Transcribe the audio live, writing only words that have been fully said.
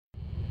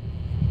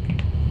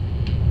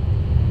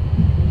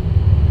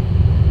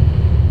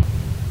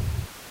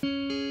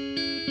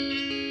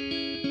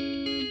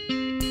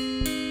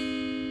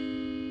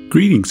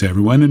Greetings,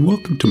 everyone, and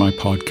welcome to my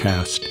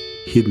podcast,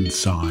 Hidden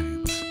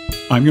Signs.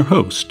 I'm your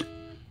host.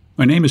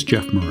 My name is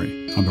Jeff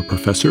Murray. I'm a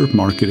professor of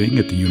marketing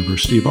at the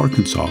University of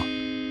Arkansas.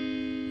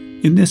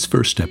 In this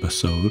first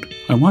episode,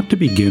 I want to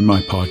begin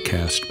my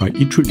podcast by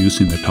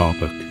introducing the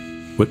topic,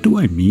 what do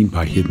I mean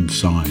by hidden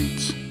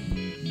signs?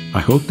 I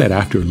hope that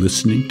after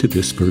listening to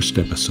this first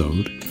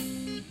episode,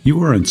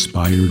 you are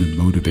inspired and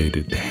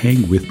motivated to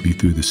hang with me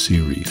through the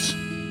series.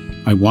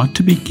 I want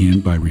to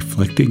begin by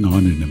reflecting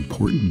on an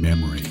important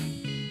memory.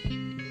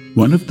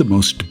 One of the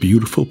most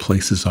beautiful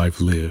places I've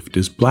lived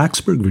is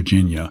Blacksburg,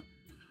 Virginia,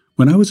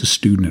 when I was a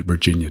student at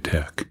Virginia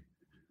Tech.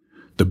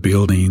 The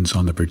buildings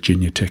on the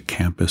Virginia Tech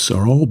campus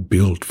are all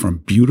built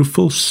from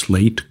beautiful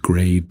slate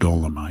gray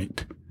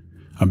dolomite,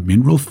 a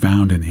mineral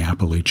found in the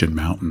Appalachian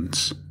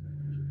Mountains.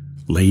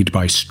 Laid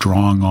by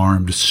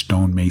strong-armed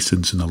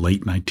stonemasons in the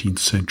late 19th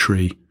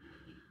century,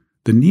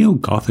 the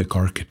neo-Gothic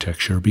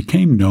architecture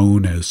became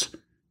known as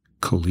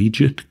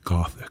Collegiate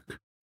Gothic.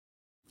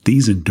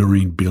 These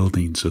enduring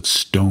buildings of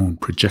stone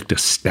project a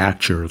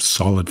stature of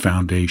solid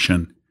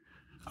foundation,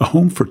 a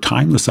home for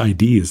timeless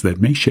ideas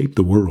that may shape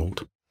the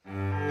world.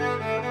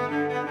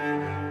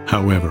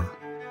 However,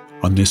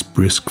 on this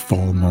brisk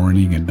fall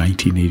morning in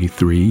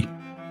 1983,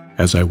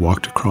 as I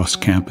walked across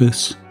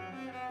campus,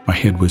 my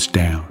head was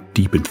down,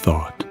 deep in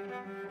thought.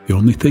 The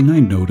only thing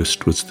I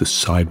noticed was the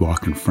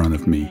sidewalk in front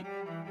of me.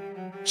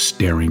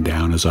 Staring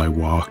down as I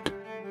walked,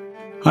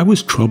 I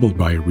was troubled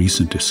by a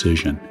recent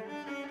decision.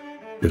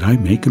 Did I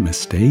make a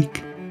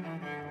mistake?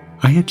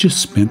 I had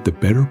just spent the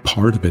better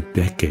part of a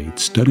decade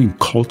studying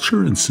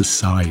culture and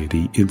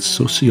society in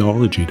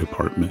sociology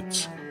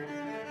departments.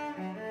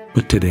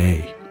 But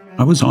today,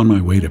 I was on my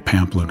way to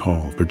Pamplin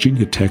Hall,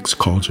 Virginia Tech's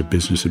College of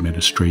Business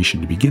Administration,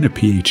 to begin a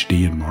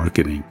PhD in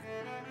marketing.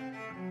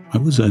 I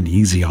was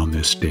uneasy on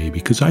this day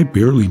because I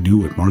barely knew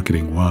what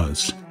marketing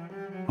was.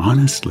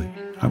 Honestly,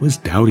 I was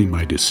doubting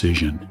my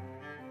decision.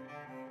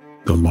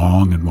 The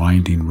long and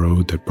winding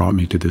road that brought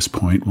me to this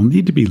point will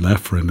need to be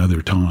left for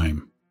another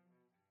time.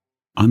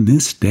 On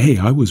this day,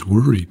 I was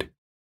worried.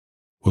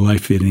 Will I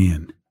fit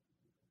in?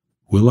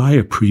 Will I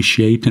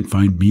appreciate and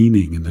find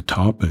meaning in the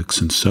topics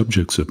and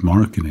subjects of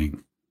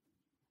marketing?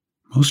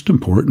 Most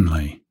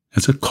importantly,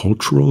 as a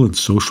cultural and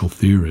social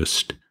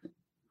theorist,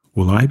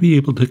 will I be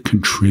able to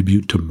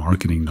contribute to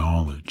marketing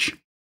knowledge?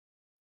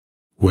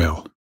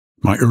 Well,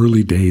 my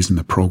early days in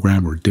the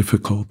program were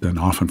difficult and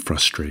often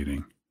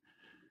frustrating.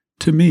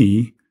 To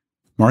me,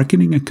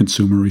 marketing and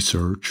consumer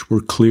research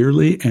were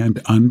clearly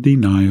and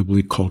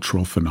undeniably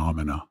cultural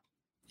phenomena.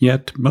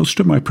 Yet,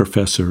 most of my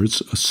professors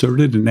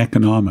asserted an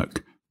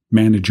economic,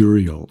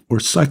 managerial,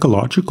 or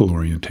psychological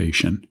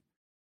orientation.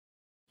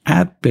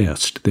 At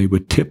best, they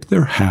would tip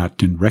their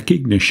hat in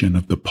recognition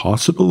of the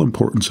possible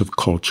importance of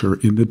culture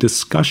in the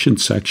discussion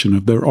section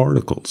of their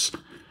articles.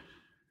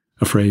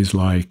 A phrase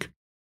like,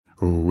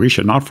 "We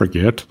should not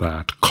forget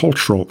that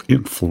cultural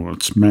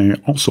influence may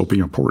also be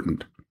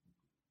important."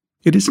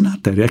 It is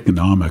not that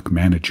economic,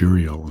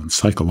 managerial, and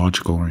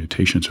psychological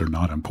orientations are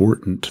not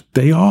important.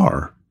 They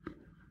are.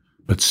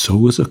 But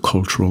so is a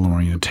cultural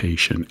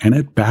orientation, and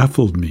it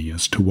baffled me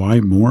as to why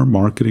more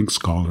marketing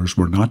scholars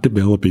were not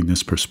developing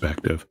this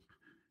perspective.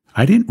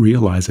 I didn't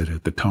realize it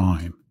at the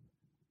time.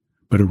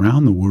 But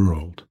around the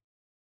world,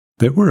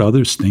 there were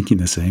others thinking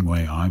the same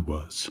way I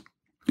was.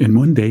 And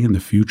one day in the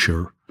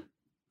future,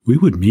 we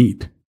would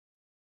meet,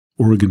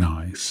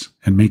 organize,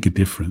 and make a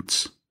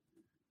difference.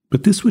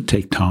 But this would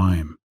take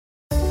time.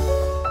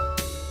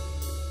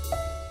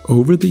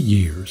 Over the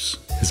years,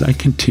 as I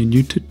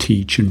continued to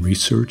teach and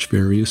research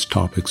various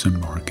topics in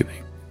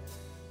marketing,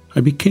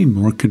 I became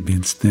more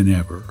convinced than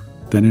ever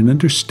that an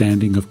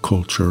understanding of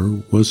culture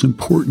was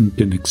important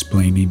in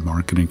explaining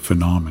marketing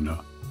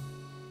phenomena.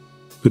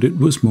 But it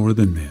was more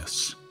than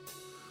this.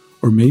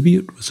 Or maybe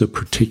it was a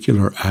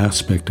particular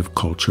aspect of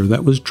culture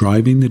that was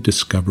driving the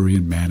discovery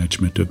and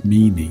management of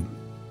meaning.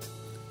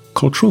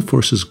 Cultural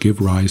forces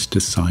give rise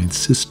to sign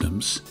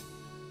systems,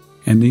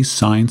 and these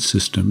sign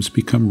systems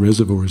become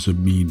reservoirs of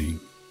meaning,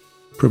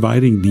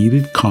 providing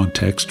needed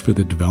context for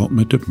the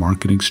development of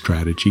marketing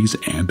strategies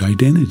and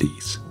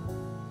identities.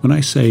 When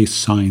I say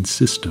sign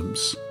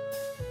systems,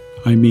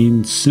 I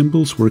mean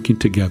symbols working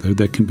together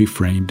that can be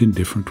framed in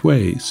different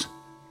ways.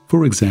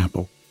 For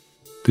example,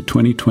 the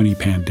 2020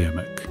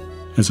 pandemic,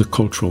 as a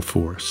cultural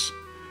force,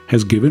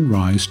 has given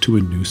rise to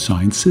a new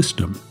sign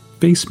system.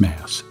 Face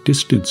masks,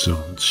 distance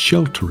zones,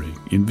 sheltering,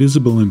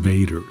 invisible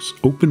invaders,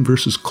 open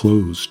versus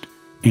closed,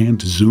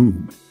 and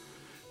Zoom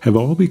have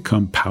all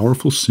become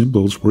powerful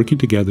symbols working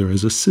together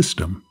as a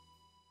system.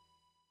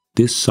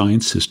 This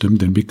sign system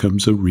then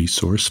becomes a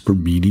resource for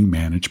meaning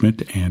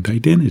management and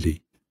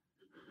identity.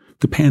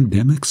 The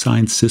pandemic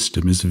sign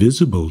system is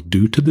visible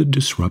due to the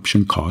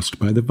disruption caused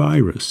by the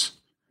virus.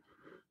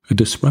 A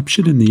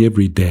disruption in the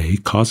everyday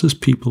causes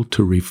people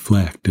to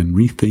reflect and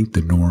rethink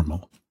the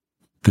normal,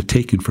 the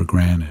taken for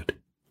granted.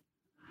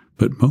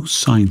 But most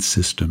sign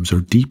systems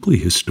are deeply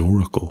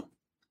historical.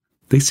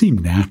 They seem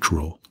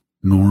natural,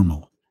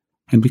 normal,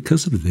 and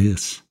because of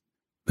this,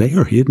 they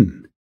are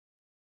hidden.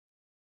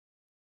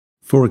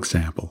 For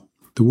example,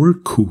 the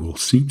word cool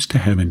seems to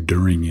have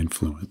enduring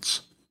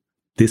influence.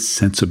 This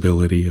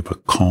sensibility of a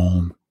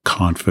calm,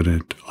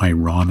 confident,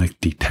 ironic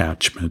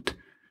detachment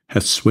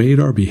has swayed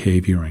our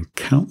behavior in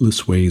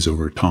countless ways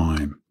over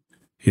time.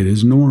 It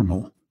is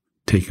normal,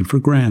 taken for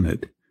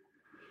granted.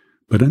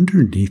 But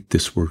underneath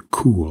this word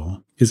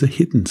cool is a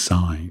hidden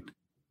sign.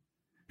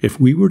 If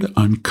we were to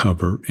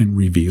uncover and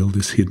reveal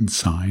this hidden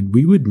sign,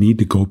 we would need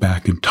to go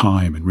back in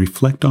time and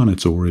reflect on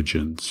its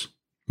origins.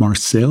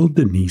 Marcel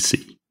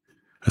Denisi,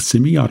 a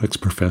semiotics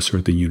professor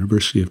at the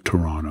University of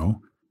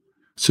Toronto,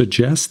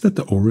 suggests that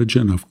the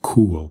origin of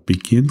cool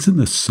begins in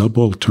the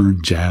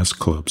subaltern jazz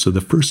clubs of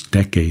the first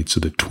decades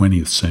of the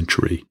 20th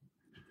century.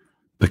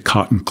 The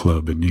Cotton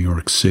Club in New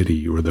York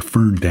City or the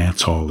Fern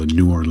Dance Hall in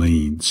New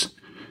Orleans.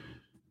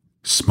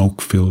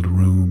 Smoke-filled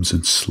rooms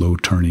and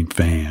slow-turning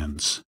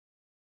fans.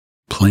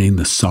 Playing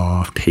the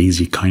soft,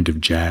 hazy kind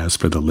of jazz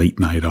for the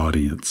late-night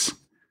audience.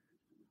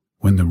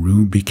 When the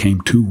room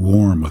became too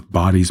warm with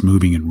bodies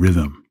moving in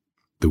rhythm,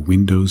 the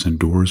windows and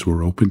doors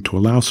were opened to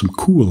allow some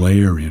cool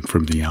air in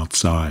from the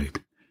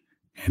outside.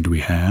 And we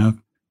have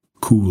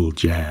cool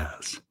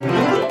jazz.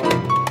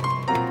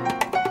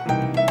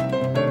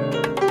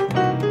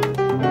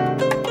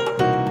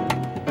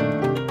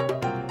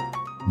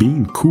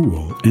 Being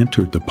cool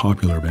entered the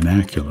popular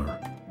vernacular.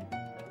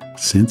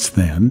 Since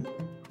then,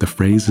 the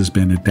phrase has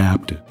been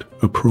adapted,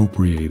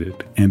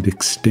 appropriated, and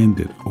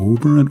extended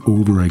over and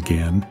over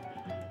again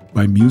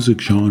by music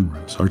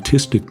genres,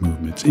 artistic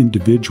movements,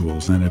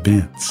 individuals, and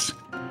events.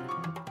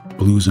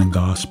 Blues and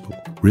gospel,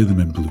 rhythm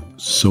and blues,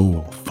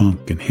 soul,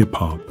 funk, and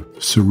hip-hop,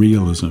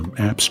 surrealism,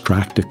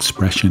 abstract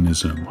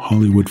expressionism,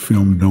 Hollywood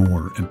film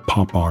noir, and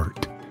pop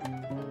art.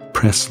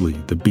 Presley,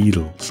 the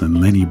Beatles, and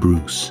Lenny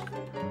Bruce.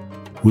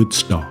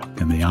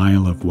 Woodstock and the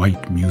Isle of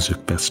Wight Music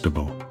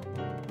Festival.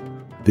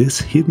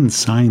 This hidden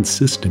sign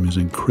system is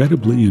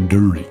incredibly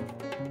enduring,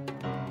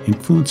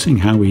 influencing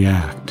how we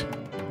act,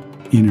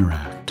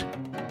 interact,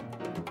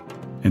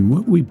 and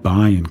what we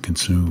buy and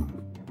consume.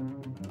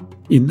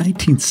 In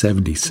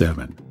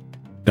 1977,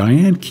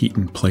 Diane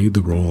Keaton played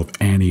the role of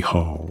Annie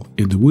Hall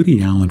in the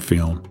Woody Allen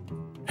film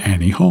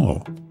Annie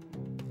Hall.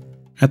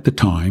 At the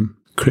time,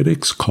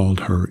 critics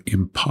called her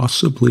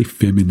impossibly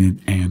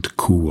feminine and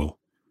cool.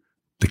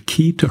 The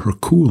key to her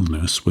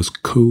coolness was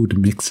code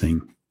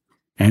mixing.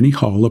 Annie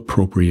Hall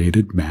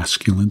appropriated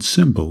masculine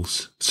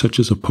symbols, such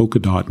as a polka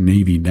dot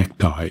navy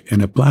necktie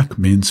and a black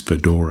men's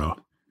fedora.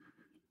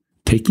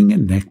 Taking a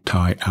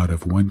necktie out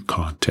of one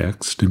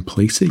context and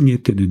placing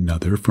it in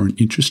another for an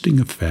interesting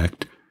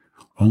effect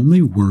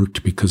only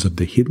worked because of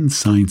the hidden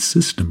sign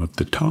system of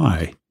the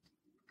tie.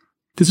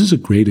 This is a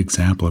great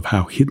example of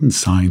how hidden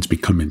signs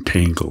become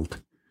entangled.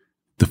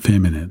 The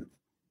feminine,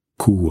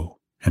 cool,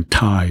 and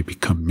tie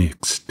become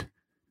mixed.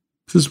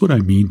 This is what I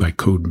mean by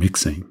code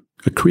mixing,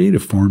 a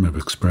creative form of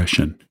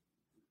expression.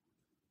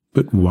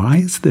 But why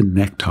is the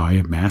necktie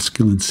a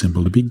masculine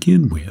symbol to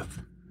begin with?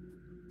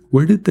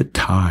 Where did the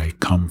tie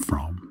come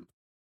from?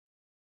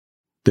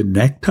 The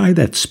necktie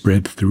that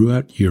spread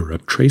throughout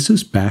Europe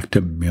traces back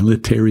to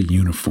military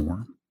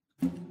uniform,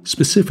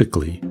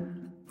 specifically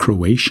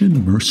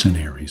Croatian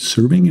mercenaries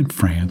serving in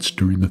France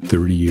during the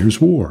 30 Years'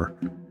 War,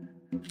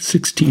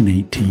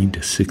 1618 to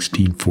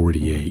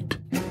 1648.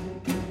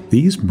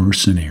 These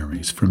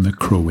mercenaries from the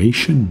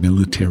Croatian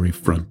military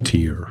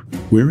frontier,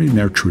 wearing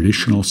their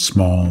traditional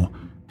small,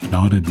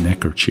 knotted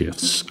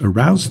neckerchiefs,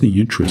 aroused the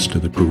interest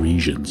of the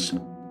Parisians.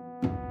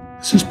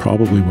 This is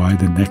probably why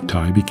the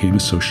necktie became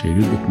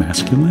associated with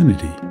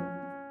masculinity.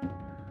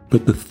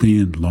 But the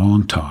thin,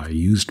 long tie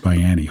used by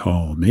Annie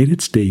Hall made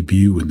its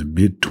debut in the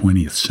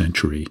mid-20th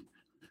century,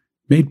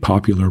 made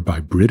popular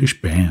by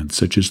British bands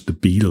such as the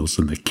Beatles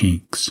and the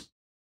Kinks.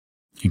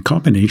 In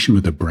combination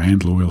with a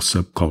brand-loyal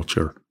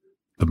subculture,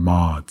 the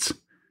mods,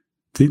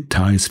 thin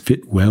ties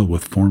fit well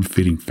with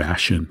form-fitting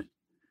fashion.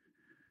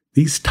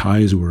 These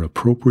ties were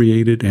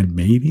appropriated and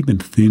made even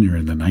thinner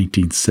in the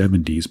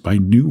 1970s by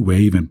new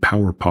wave and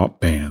power pop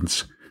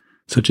bands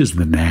such as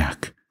The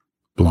Knack,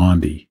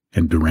 Blondie,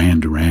 and Duran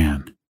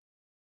Duran.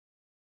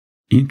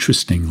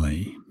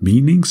 Interestingly,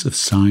 meanings of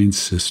sign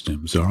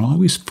systems are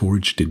always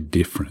forged in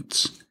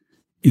difference.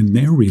 In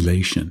their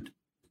relation,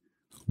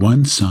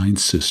 one sign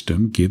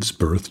system gives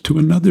birth to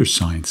another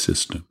sign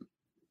system,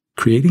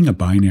 creating a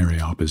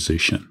binary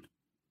opposition.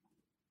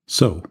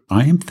 So,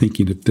 I am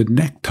thinking of the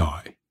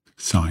necktie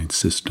sign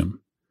system.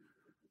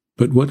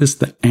 But what is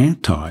the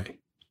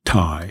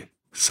anti-tie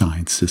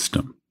sign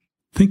system?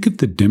 Think of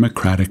the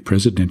Democratic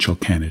presidential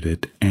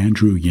candidate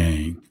Andrew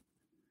Yang.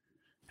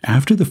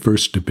 After the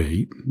first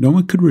debate, no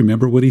one could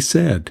remember what he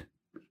said.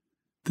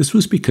 This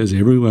was because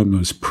everyone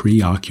was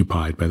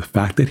preoccupied by the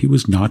fact that he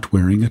was not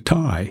wearing a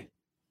tie.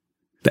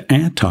 The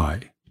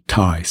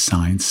anti-tie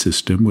sign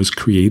system was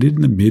created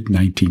in the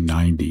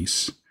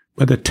mid-1990s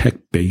by the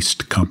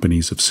tech-based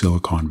companies of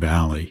Silicon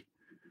Valley.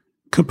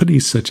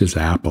 Companies such as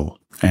Apple,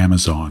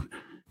 Amazon,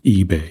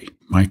 eBay,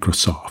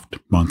 Microsoft,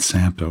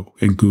 Monsanto,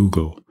 and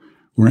Google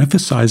were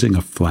emphasizing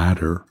a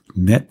flatter,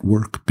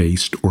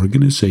 network-based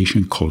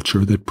organization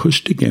culture that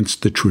pushed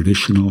against the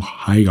traditional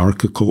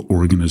hierarchical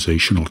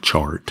organizational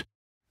chart.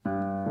 By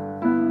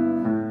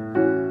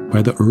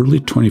the early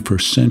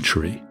 21st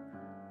century,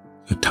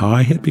 the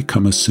tie had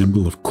become a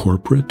symbol of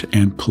corporate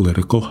and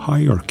political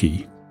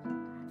hierarchy.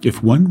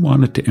 If one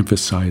wanted to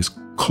emphasize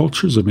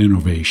cultures of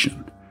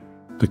innovation,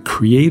 the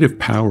creative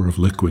power of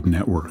liquid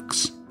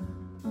networks,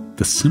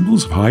 the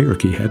symbols of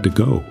hierarchy had to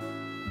go.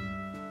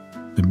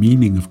 The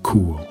meaning of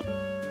cool,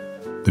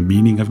 the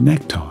meaning of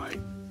necktie,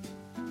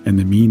 and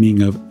the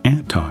meaning of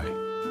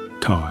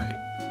anti-tie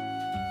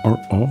are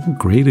all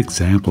great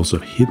examples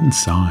of hidden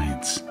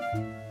signs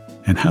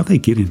and how they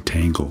get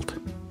entangled.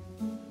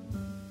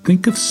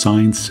 Think of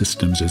sign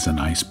systems as an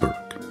iceberg.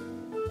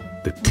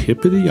 The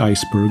tip of the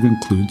iceberg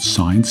includes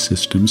sign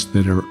systems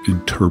that are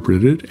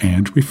interpreted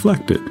and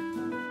reflected,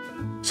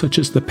 such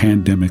as the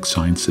pandemic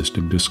sign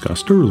system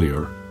discussed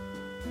earlier.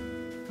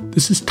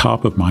 This is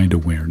top-of-mind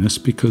awareness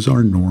because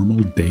our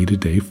normal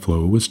day-to-day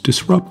flow was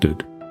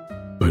disrupted.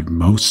 But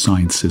most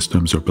sign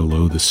systems are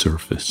below the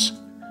surface.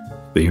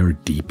 They are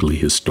deeply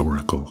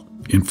historical,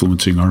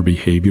 influencing our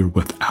behavior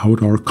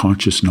without our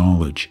conscious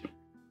knowledge.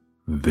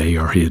 They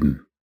are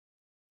hidden.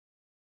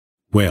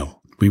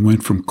 Well, we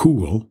went from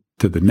cool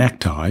to the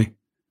necktie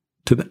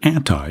to the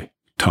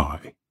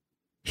anti-tie.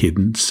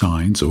 Hidden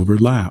signs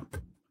overlap.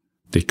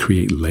 They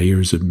create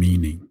layers of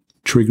meaning,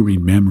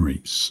 triggering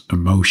memories,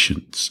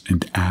 emotions,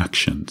 and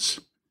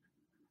actions.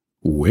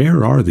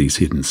 Where are these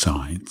hidden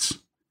signs?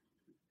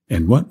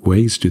 In what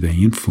ways do they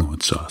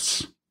influence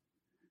us?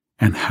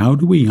 And how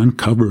do we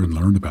uncover and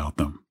learn about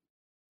them?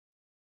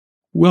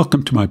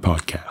 Welcome to my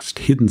podcast,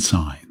 Hidden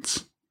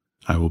Signs.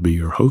 I will be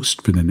your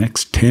host for the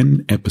next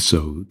 10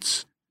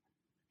 episodes.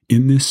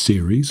 In this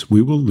series,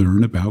 we will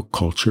learn about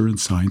culture and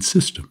sign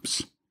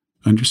systems,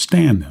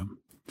 understand them,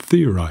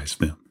 theorize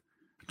them,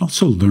 and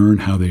also learn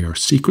how they are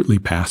secretly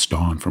passed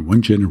on from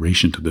one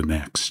generation to the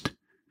next.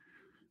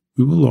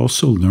 We will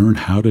also learn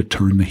how to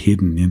turn the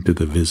hidden into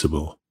the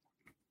visible.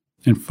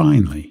 And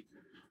finally,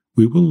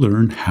 we will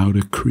learn how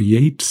to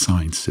create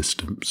sign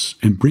systems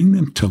and bring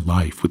them to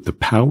life with the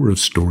power of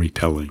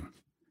storytelling.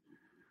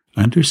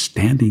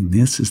 Understanding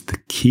this is the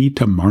key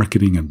to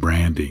marketing and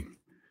branding.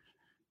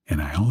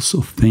 And I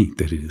also think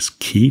that it is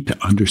key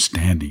to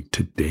understanding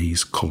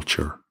today's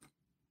culture.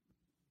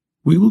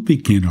 We will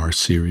begin our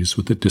series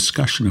with a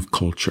discussion of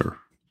culture.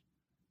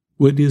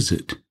 What is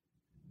it?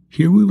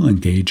 Here we will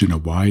engage in a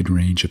wide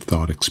range of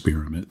thought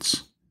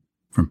experiments,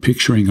 from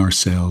picturing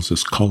ourselves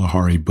as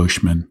Kalahari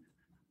Bushmen,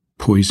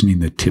 poisoning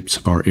the tips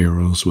of our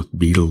arrows with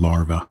beetle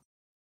larvae,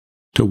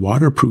 to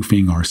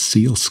waterproofing our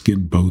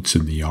sealskin boats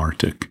in the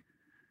Arctic,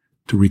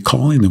 to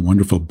recalling the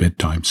wonderful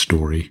bedtime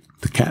story,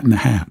 The Cat in the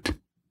Hat.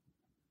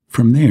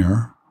 From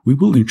there, we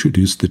will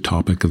introduce the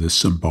topic of the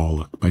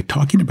symbolic by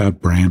talking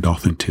about brand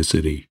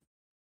authenticity.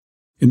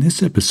 In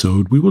this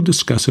episode, we will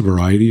discuss a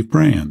variety of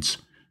brands: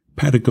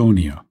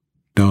 Patagonia,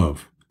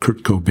 Dove,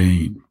 Kurt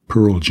Cobain,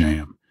 Pearl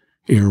Jam,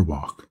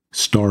 Airwalk,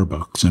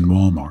 Starbucks, and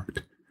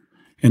Walmart,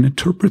 and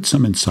interpret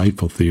some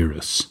insightful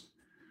theorists: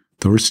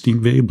 Thorstein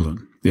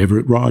Veblen,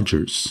 Everett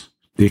Rogers,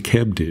 Dick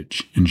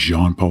Hebdige, and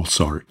Jean-Paul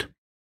Sartre.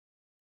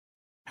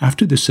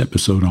 After this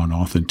episode on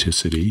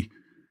authenticity,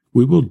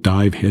 we will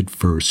dive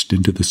headfirst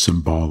into the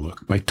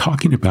symbolic by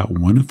talking about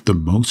one of the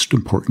most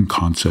important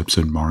concepts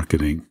in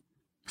marketing: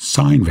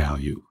 sign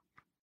value.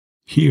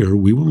 Here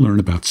we will learn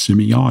about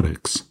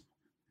semiotics,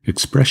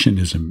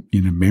 expressionism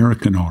in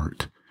American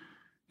art,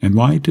 and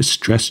why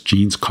distressed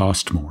jeans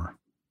cost more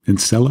and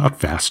sell out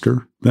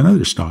faster than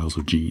other styles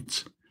of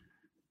jeans.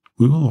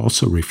 We will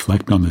also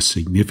reflect on the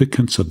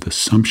significance of the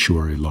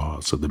sumptuary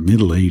laws of the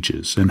Middle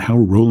Ages and how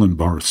Roland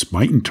Barthes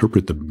might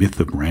interpret the myth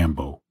of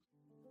Rambo.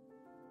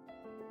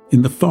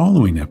 In the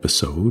following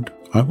episode,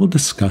 I will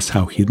discuss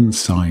how hidden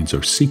signs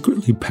are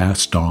secretly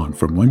passed on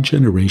from one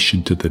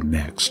generation to the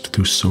next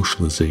through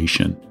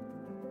socialization.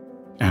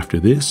 After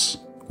this,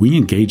 we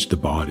engage the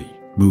body,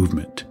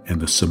 movement, and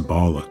the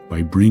symbolic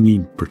by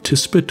bringing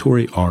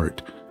participatory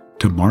art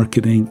to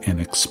marketing and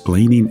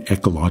explaining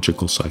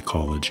ecological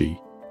psychology.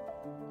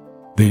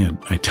 Then,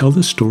 I tell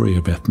the story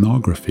of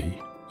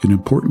ethnography, an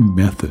important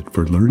method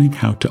for learning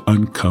how to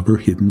uncover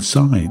hidden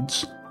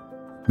signs,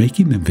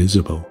 making them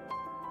visible.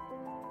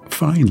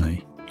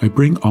 Finally, I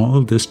bring all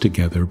of this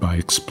together by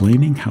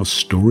explaining how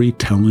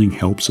storytelling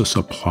helps us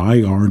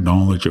apply our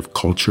knowledge of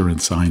culture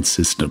and sign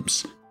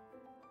systems.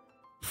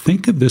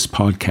 Think of this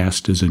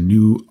podcast as a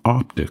new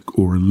optic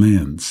or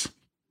lens.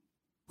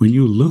 When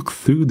you look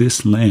through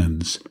this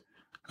lens,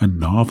 a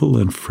novel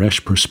and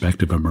fresh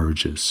perspective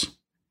emerges,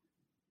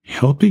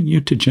 helping you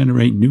to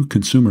generate new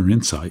consumer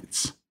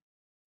insights.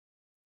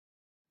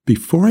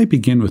 Before I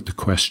begin with the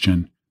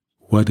question,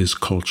 what is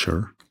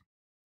culture?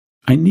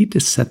 I need to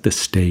set the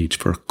stage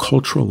for a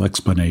cultural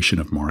explanation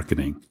of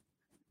marketing.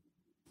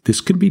 This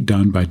can be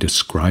done by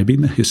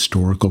describing the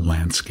historical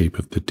landscape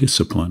of the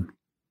discipline.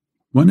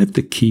 One of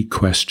the key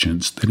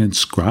questions that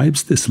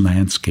inscribes this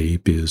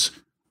landscape is,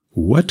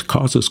 what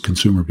causes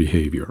consumer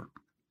behavior?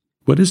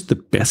 What is the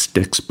best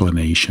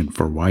explanation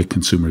for why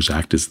consumers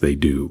act as they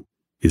do?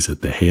 Is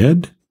it the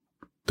head,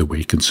 the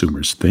way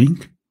consumers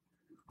think?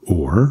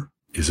 Or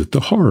is it the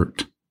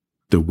heart,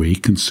 the way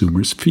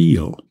consumers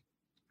feel?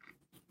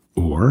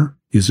 Or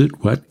is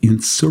it what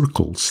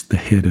encircles the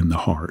head and the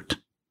heart?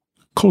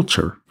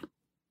 Culture.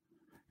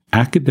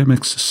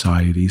 Academic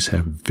societies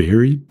have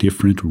very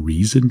different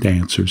reasoned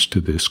answers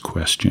to this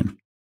question.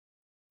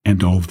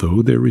 And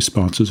although their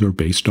responses are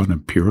based on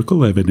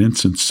empirical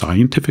evidence and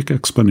scientific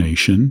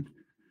explanation,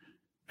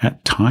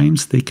 at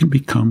times they can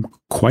become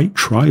quite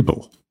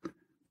tribal.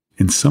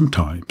 And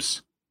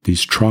sometimes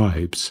these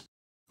tribes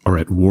are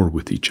at war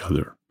with each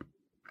other.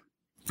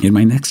 In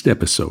my next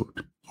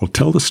episode, I'll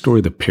tell the story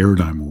of the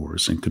paradigm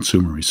wars in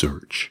consumer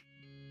research.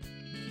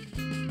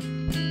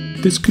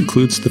 This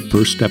concludes the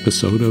first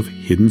episode of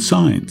Hidden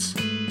Signs.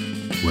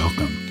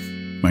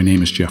 Welcome. My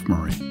name is Jeff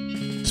Murray.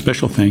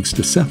 Special thanks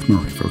to Seth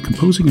Murray for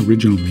composing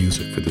original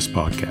music for this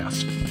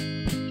podcast.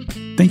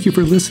 Thank you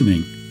for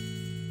listening,